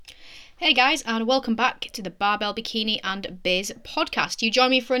Hey guys, and welcome back to the Barbell Bikini and Biz podcast. You join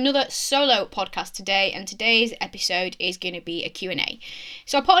me for another solo podcast today, and today's episode is going to be a Q&A.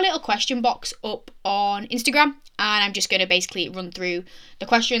 So I put a little question box up on Instagram, and I'm just going to basically run through the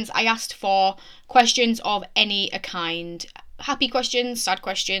questions. I asked for questions of any kind. Happy questions, sad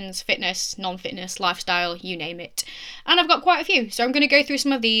questions, fitness, non-fitness, lifestyle, you name it. And I've got quite a few, so I'm going to go through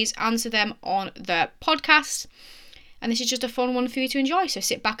some of these, answer them on the podcast. And this is just a fun one for you to enjoy. So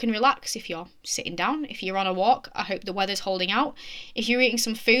sit back and relax if you're sitting down. If you're on a walk, I hope the weather's holding out. If you're eating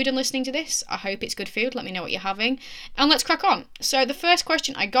some food and listening to this, I hope it's good food. Let me know what you're having. And let's crack on. So the first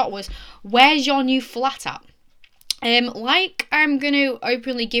question I got was, where's your new flat at? I'm going to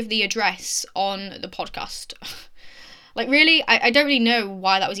openly give the address on the podcast. Really, I don't really know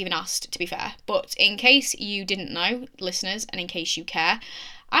why that was even asked, to be fair. But in case you didn't know, listeners, and in case you care,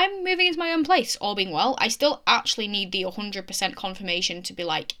 I'm moving into my own place, all being well. I still actually need the 100% confirmation to be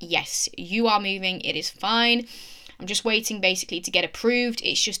like, yes, you are moving, it is fine. I'm just waiting basically to get approved.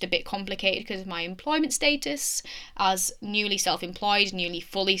 It's just a bit complicated because of my employment status as newly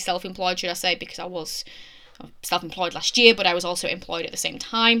fully self-employed, should I say, because I was self-employed last year, but I was also employed at the same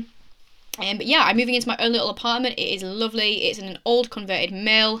time. But yeah, I'm moving into my own little apartment. It is lovely. It's in an old converted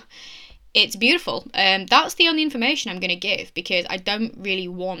mill. It's beautiful. That's the only information I'm going to give because I don't really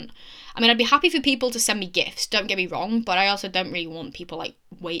want... I'd be happy for people to send me gifts, don't get me wrong, but I also don't really want people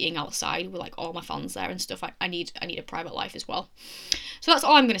waiting outside with all my fans there and stuff. I need a private life as well. So that's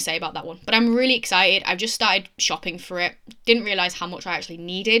all I'm going to say about that one. But I'm really excited. I've just started shopping for it. Didn't realise how much I actually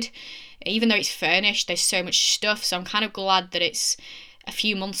needed. Even though it's furnished, there's so much stuff. So I'm kind of glad that it's a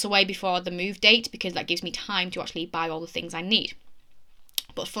few months away before the move date because that gives me time to actually buy all the things I need.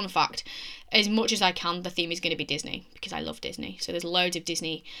 But fun fact, as much as I can, the theme is going to be Disney because I love Disney. So there's loads of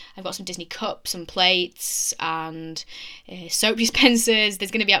Disney. I've got some Disney cups and plates and soap dispensers.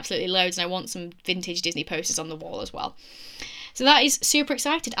 There's going to be absolutely loads, and I want some vintage Disney posters on the wall as well. So that is super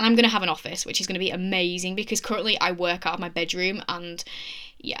excited, and I'm going to have an office, which is going to be amazing because currently I work out of my bedroom, and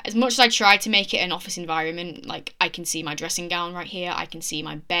yeah, as much as I try to make it an office environment, I can see my dressing gown right here, I can see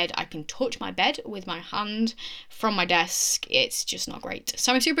my bed, I can touch my bed with my hand from my desk. It's just not great.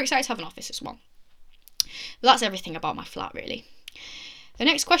 So I'm super excited to have an office as well. But that's everything about my flat, really. The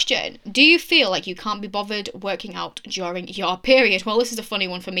next question, do you feel like you can't be bothered working out during your period? Well, this is a funny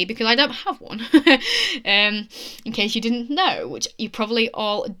one for me because I don't have one, in case you didn't know, which you probably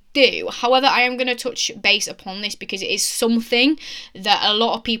all do. However, I am going to touch base upon this because it is something that a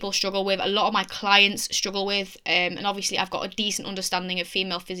lot of people struggle with, a lot of my clients struggle with, and obviously I've got a decent understanding of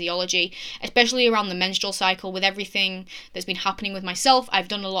female physiology, especially around the menstrual cycle. With everything that's been happening with myself, I've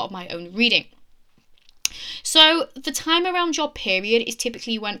done a lot of my own reading. So the time around your period is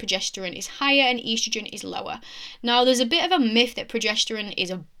typically when progesterone is higher and estrogen is lower. Now there's a bit of a myth that progesterone is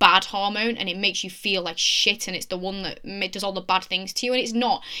a bad hormone and it makes you feel like shit and it's the one that does all the bad things to you, and it's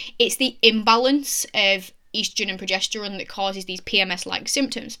not. It's the imbalance of estrogen and progesterone that causes these PMS-like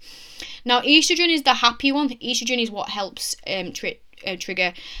symptoms. Now estrogen is the happy one. Estrogen is what helps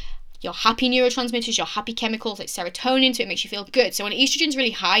trigger your happy neurotransmitters, your happy chemicals like serotonin, so it makes you feel good. So when estrogen's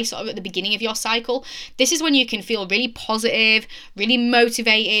really high, sort of at the beginning of your cycle, this is when you can feel really positive, really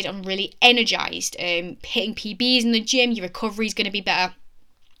motivated, and really energized. Hitting PBs in the gym, your recovery is going to be better,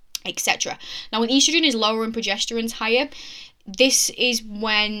 etc. Now when estrogen is lower and progesterone's higher, this is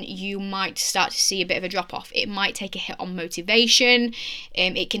when you might start to see a bit of a drop off. It might take a hit on motivation.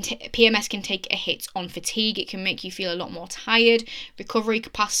 PMS can take a hit on fatigue. It can make you feel a lot more tired. Recovery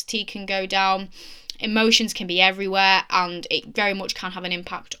capacity can go down. Emotions can be everywhere, and it very much can have an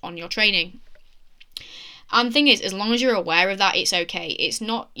impact on your training. And the thing is, as long as you're aware of that, it's okay. It's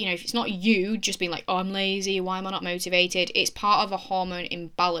not, if it's not you just being like, oh, I'm lazy, why am I not motivated? It's part of a hormone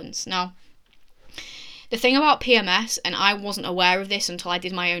imbalance. Now, the thing about PMS, and I wasn't aware of this until I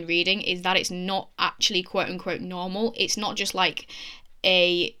did my own reading, is that it's not actually quote unquote normal. It's not just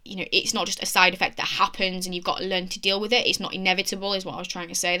it's not just a side effect that happens and you've got to learn to deal with it. It's not inevitable, is what I was trying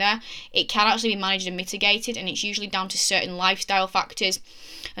to say there. It can actually be managed and mitigated, and it's usually down to certain lifestyle factors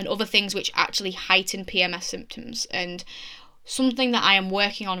and other things which actually heighten PMS symptoms. And something that I am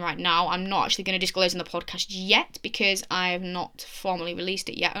working on right now, I'm not actually going to disclose in the podcast yet because I have not formally released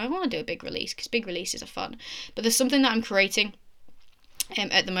it yet, and I want to do a big release because big releases are fun. But there's something that I'm creating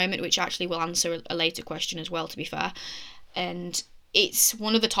at the moment which actually will answer a later question as well, to be fair, and it's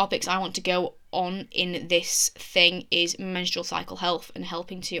one of the topics I want to go on in this thing is menstrual cycle health and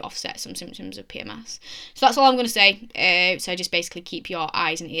helping to offset some symptoms of PMS. So that's all I'm going to say. So just basically keep your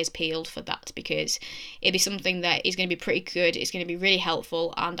eyes and ears peeled for that because it'd be something that is going to be pretty good. It's going to be really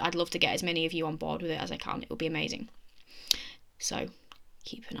helpful, and I'd love to get as many of you on board with it as I can. It will be amazing. So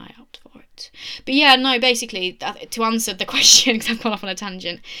keep an eye out for But yeah, no, basically, to answer the question, because I've gone off on a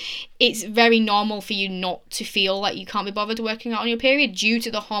tangent, it's very normal for you not to feel like you can't be bothered working out on your period due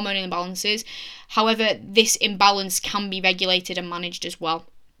to the hormonal imbalances. However, this imbalance can be regulated and managed as well,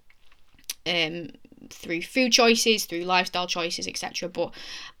 through food choices, through lifestyle choices, etc. But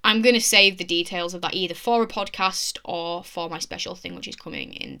I'm going to save the details of that either for a podcast or for my special thing, which is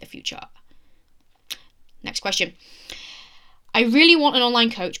coming in the future. Next question. I really want an online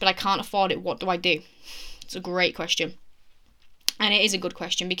coach, but I can't afford it. What do I do? It's a great question. And it is a good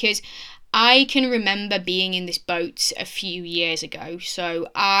question because I can remember being in this boat a few years ago. So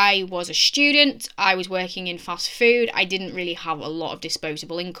I was a student, I was working in fast food, I didn't really have a lot of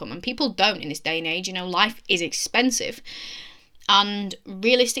disposable income. And people don't in this day and age, life is expensive. And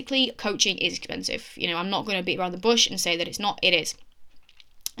realistically, coaching is expensive. I'm not going to beat around the bush and say that it's not, it is.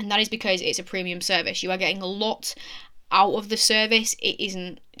 And that is because it's a premium service. You are getting a lot out of the service. It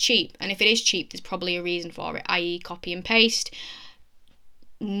isn't cheap. And if it is cheap, there's probably a reason for it, i.e. copy and paste.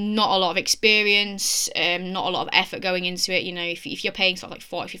 Not a lot of experience, not a lot of effort going into it. If you're paying sort of like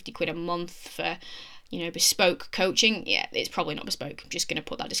 40, 50 quid a month for, bespoke coaching, yeah, it's probably not bespoke. I'm just going to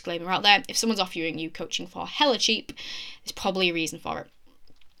put that disclaimer out there. If someone's offering you coaching for hella cheap, there's probably a reason for it.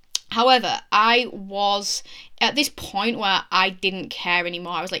 However, I was at this point where I didn't care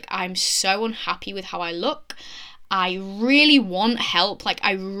anymore. I was like, I'm so unhappy with how I look. I really want help.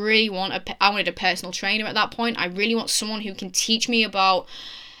 I wanted a personal trainer at that point. I really want someone who can teach me about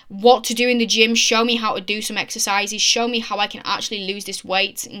what to do in the gym, show me how to do some exercises, show me how I can actually lose this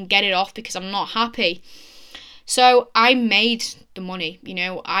weight and get it off because I'm not happy. So I made the money,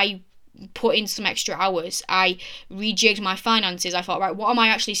 I put in some extra hours. I rejigged my finances. I thought, right, what am I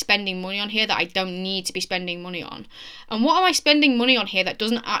actually spending money on here that I don't need to be spending money on? And what am I spending money on here that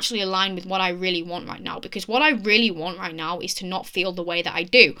doesn't actually align with what I really want right now? Because what I really want right now is to not feel the way that I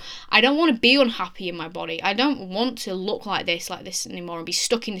do. I don't want to be unhappy in my body. I don't want to look like this anymore and be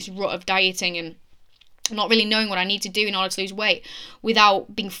stuck in this rut of dieting and not really knowing what I need to do in order to lose weight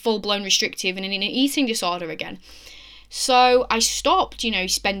without being full-blown restrictive and in an eating disorder again. So I stopped,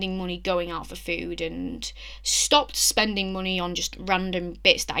 spending money going out for food and stopped spending money on just random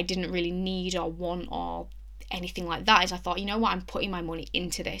bits that I didn't really need or want or anything like that. As I thought, I'm putting my money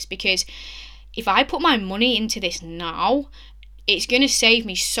into this, because if I put my money into this now, it's going to save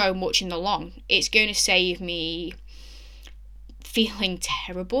me so much in the long. It's going to save me feeling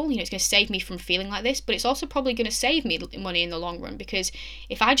terrible. It's going to save me from feeling like this, but it's also probably going to save me money in the long run, because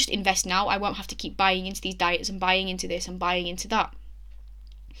if I just invest now, I won't have to keep buying into these diets and buying into this and buying into that.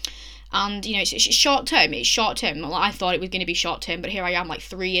 And it's short term. Well, I thought it was going to be short term, but here I am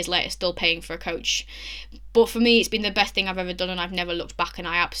 3 years later still paying for a coach. But for me, it's been the best thing I've ever done, and I've never looked back, and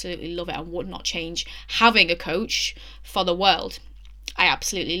I absolutely love it. I would not change having a coach for the world. I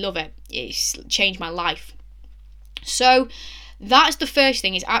absolutely love it. It's changed my life. So that's the first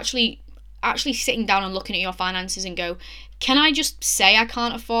thing, is actually sitting down and looking at your finances and go, can I just say I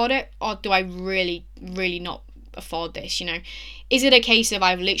can't afford it, or do I really, really not afford this? Is it a case of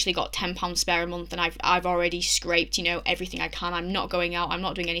I've literally got £10 spare a month and I've already scraped, everything I can, I'm not going out, I'm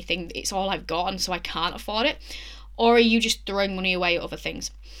not doing anything, it's all I've got, and so I can't afford it? Or are you just throwing money away at other things?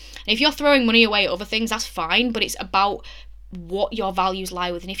 And if you're throwing money away at other things, that's fine, but it's about what your values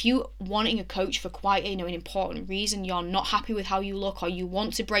lie with. And if you wanting a coach for quite an important reason, you're not happy with how you look, or you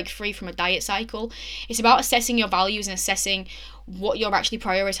want to break free from a diet cycle, it's about assessing your values and assessing what you're actually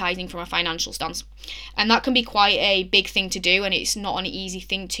prioritizing from a financial stance. And that can be quite a big thing to do, and it's not an easy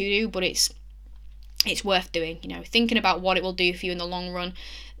thing to do, but it's worth doing. Thinking about what it will do for you in the long run,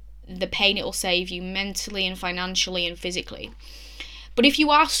 the pain it will save you mentally and financially and physically. But if you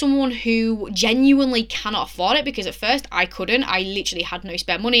are someone who genuinely cannot afford it, because at first I couldn't, I literally had no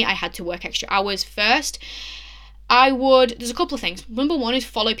spare money, I had to work extra hours first, there's a couple of things. Number one is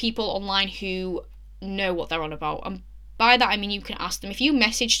follow people online who know what they're on about. And by that I mean you can ask them. If you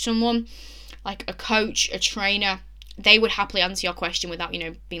message someone, like a coach, a trainer, they would happily answer your question without,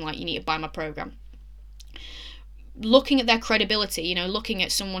 being like, you need to buy my program. Looking at their credibility, looking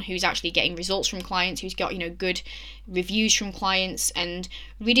at someone who's actually getting results from clients, who's got, good reviews from clients, and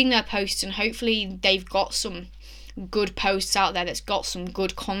reading their posts, and hopefully they've got some good posts out there that's got some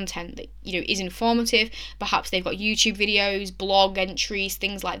good content that, is informative. Perhaps they've got YouTube videos, blog entries,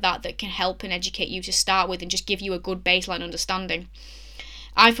 things like that can help and educate you to start with and just give you a good baseline understanding.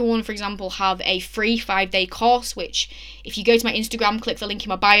 I, for one, for example, have a free 5-day course, which if you go to my Instagram, click the link in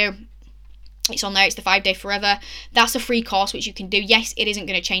my bio, It's on there. It's the 5-day forever. That's a free course which you can do. Yes, it isn't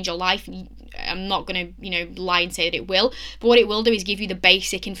going to change your life. I'm not going to, lie and say that it will. But what it will do is give you the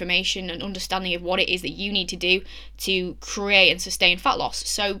basic information and understanding of what it is that you need to do to create and sustain fat loss.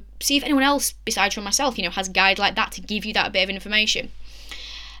 So see if anyone else, besides from myself, has a guide like that to give you that bit of information.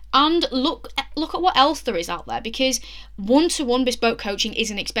 And look at what else there is out there, because one-to-one bespoke coaching is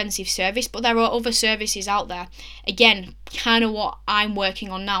an expensive service, but there are other services out there. Again, kind of what I'm working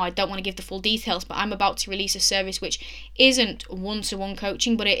on now. I don't want to give the full details, but I'm about to release a service which isn't one-to-one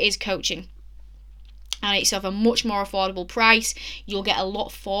coaching, but it is coaching. And it's of a much more affordable price. You'll get a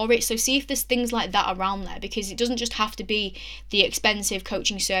lot for it. So see if there's things like that around there, because it doesn't just have to be the expensive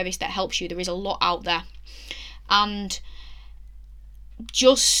coaching service that helps you. There is a lot out there. And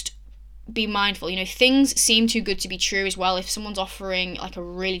just be mindful, things seem too good to be true as well. If someone's offering like a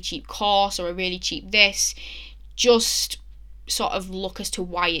really cheap course or a really cheap this, just sort of look as to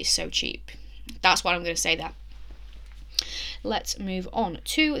why it's so cheap. That's what I'm going to say there. Let's move on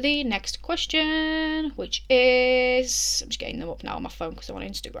to the next question, which is, I'm just getting them up now on my phone because I'm on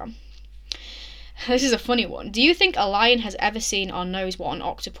Instagram. This is a funny one. Do you think a lion has ever seen or knows what an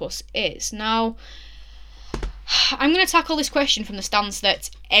octopus is? Now, I'm going to tackle this question from the stance that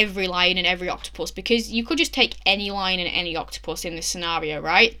every lion and every octopus, because you could just take any lion and any octopus in this scenario,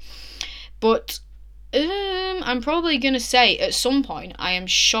 right? But I'm probably going to say at some point, I am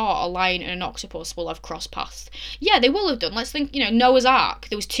sure a lion and an octopus will have crossed paths. Yeah, they will have done. Let's think, Noah's Ark.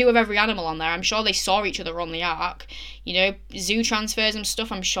 There was 2 of every animal on there. I'm sure they saw each other on the ark. Zoo transfers and stuff.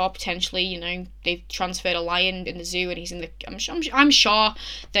 I'm sure potentially, they've transferred a lion in the zoo and he's in the... I'm sure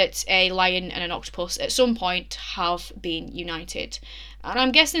that a lion and an octopus at some point have been united. And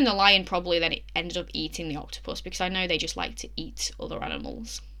I'm guessing the lion probably then ended up eating the octopus, because I know they just like to eat other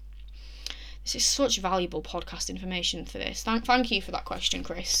animals. This is such valuable podcast information for this. Thank you for that question,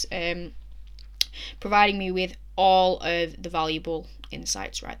 Chris. Providing me with all of the valuable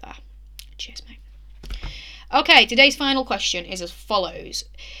insights right there. Cheers, mate. Okay, today's final question is as follows.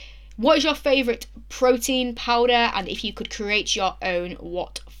 What is your favourite protein powder? And if you could create your own,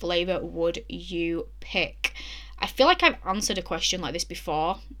 what flavour would you pick? I feel like I've answered a question like this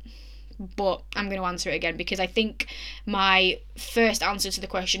before, but I'm going to answer it again because I think my first answer to the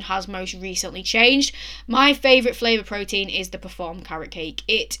question has most recently changed. My favourite flavour protein is the Perform carrot cake.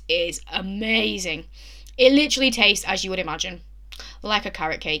 It is amazing. It literally tastes as you would imagine, like a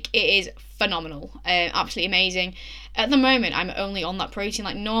carrot cake. It is phenomenal, absolutely amazing. At the moment, I'm only on that protein.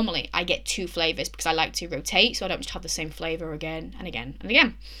 Like normally, I get 2 flavours because I like to rotate, so I don't just have the same flavour again and again and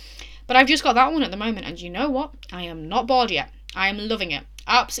again. But I've just got that one at the moment, and you know what? I am not bored yet. I am loving it.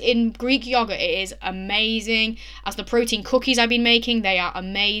 In Greek yogurt, it is amazing. As the protein cookies I've been making, they are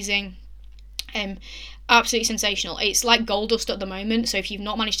amazing. Absolutely sensational. It's like gold dust at the moment, so if you've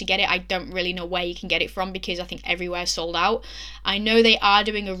not managed to get it, I don't really know where you can get it from because I think everywhere's sold out. I know they are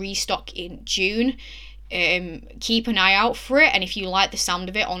doing a restock in June. Keep an eye out for it, and if you like the sound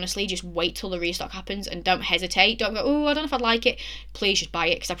of it, honestly, just wait till the restock happens and don't hesitate. Don't go, oh, I don't know if I'd like it. Please just buy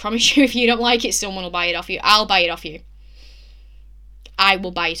it, because I promise you, if you don't like it, someone will buy it off you. I'll buy it off you. I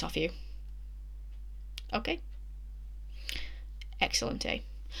will buy it off you. Okay? Excellent, eh?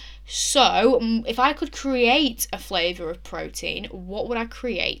 So, if I could create a flavour of protein, what would I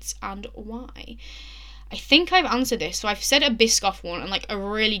create and why? I think I've answered this. So I've said a Biscoff one, and like a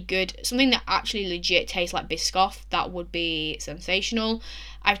really good, something that actually legit tastes like Biscoff. That would be sensational.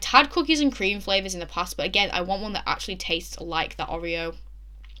 I've had cookies and cream flavours in the past, but again, I want one that actually tastes like that Oreo.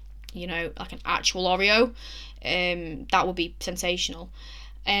 Like an actual Oreo. That would be sensational.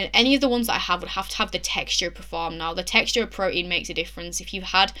 And any of the ones that I have would have to have the texture of Perform. Now, the texture of protein makes a difference. If you've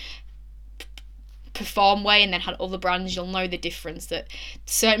had Perform Whey and then had other brands, you'll know the difference, that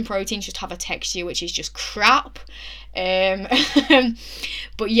certain proteins just have a texture which is just crap.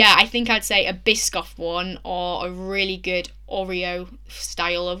 But yeah, I think I'd say a Biscoff one or a really good Oreo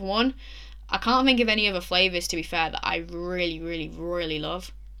style of one. I can't think of any other flavours, to be fair, that I really, really, really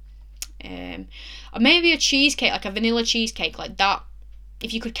love. Or maybe a cheesecake, like a vanilla cheesecake, like that.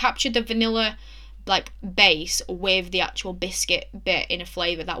 If you could capture the vanilla like base with the actual biscuit bit in a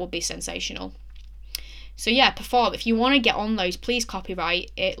flavour, that would be sensational. So yeah, Perform. If you want to get on those, please copyright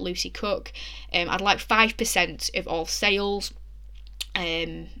it, Lucy Cook. I'd like 5% of all sales.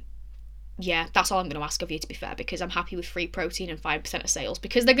 Yeah, that's all I'm going to ask of you, to be fair, because I'm happy with free protein and 5% of sales,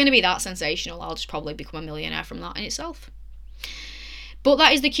 because they're going to be that sensational. I'll just probably become a millionaire from that in itself. But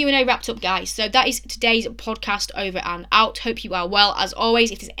that is the Q&A wrapped up, guys. So that is today's podcast over and out. Hope you are well. As always,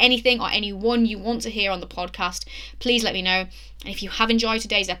 if there's anything or anyone you want to hear on the podcast, please let me know. And if you have enjoyed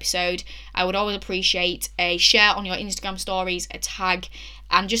today's episode, I would always appreciate a share on your Instagram stories, a tag,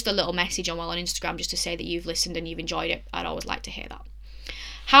 and just a little message on Instagram just to say that you've listened and you've enjoyed it. I'd always like to hear that.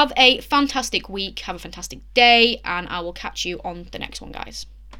 Have a fantastic week, have a fantastic day, and I will catch you on the next one, guys.